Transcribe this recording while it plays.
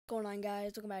Going on,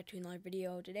 guys? Welcome back to another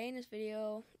video. Today in this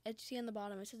video, as you see on the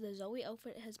bottom, it says the Zoey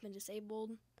outfit has been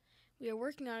disabled. We are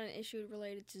working on an issue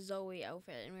related to Zoey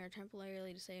outfit, and we are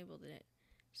temporarily disabled in it.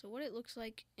 So what it looks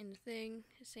like in the thing,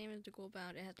 same as the gold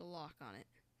bound, it has a lock on it.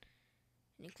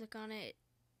 And you click on it,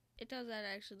 it does that,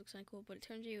 actually looks kind of cool, but it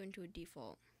turns you into a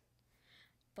default.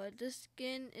 But this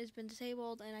skin has been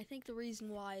disabled, and I think the reason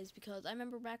why is because I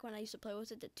remember back when I used to play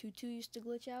with it, the tutu used to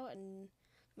glitch out, and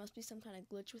must be some kind of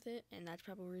glitch with it, and that's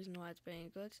probably the reason why it's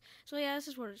being glitched. So yeah, this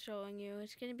is what it's showing you.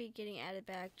 It's going to be getting added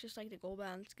back, just like the gold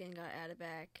bound skin got added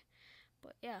back.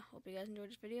 But yeah, hope you guys enjoyed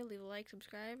this video. Leave a like,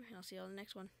 subscribe, and I'll see you on the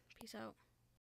next one. Peace out.